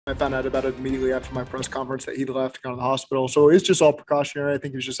I found out about it immediately after my press conference that he'd left and gone to the hospital. So it's just all precautionary. I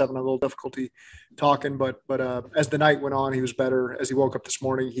think he was just having a little difficulty talking, but as the night went on, he was better. As he woke up this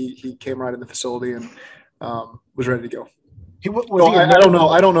morning, he came right in the facility and was ready to go.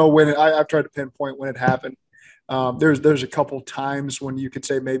 I don't know when I've tried to pinpoint when it happened. There's a couple times when you could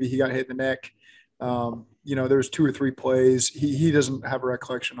say maybe he got hit in the neck. There's 2 or 3 plays. He doesn't have a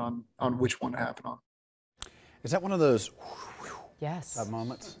recollection on which one it happened on. Is that one of those yes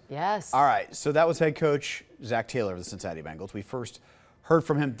moments? Yes. All right, so that was head coach Zach Taylor of the Cincinnati Bengals. We first heard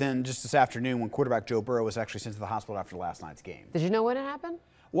from him then just this afternoon when quarterback Joe Burrow was actually sent to the hospital after last night's game. Did you know when it happened?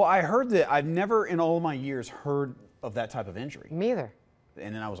 Well, I heard that. I've never in all of my years heard of that type of injury. Me either.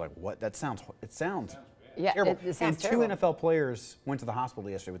 And then I was like, what? It sounds yeah, terrible. It sounds and 2 terrible. NFL players went to the hospital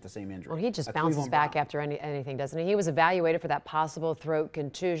yesterday with the same injury. Well, he just bounces back after anything, doesn't he? He was evaluated for that possible throat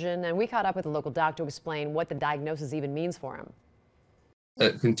contusion, and we caught up with a local doctor to explain what the diagnosis even means for him.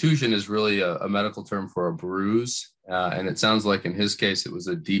 Contusion is really a medical term for a bruise, and it sounds like in his case it was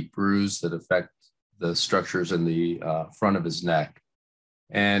a deep bruise that affect the structures in the front of his neck.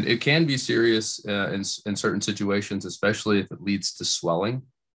 And it can be serious in certain situations, especially if it leads to swelling.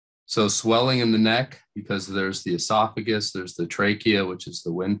 So swelling in the neck, because there's the esophagus, there's the trachea, which is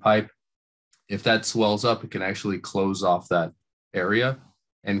the windpipe. If that swells up, it can actually close off that area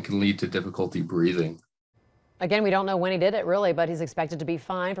and can lead to difficulty breathing. Again, we don't know when he did it, really, but he's expected to be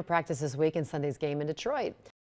fine for practice this week in Sunday's game in Detroit.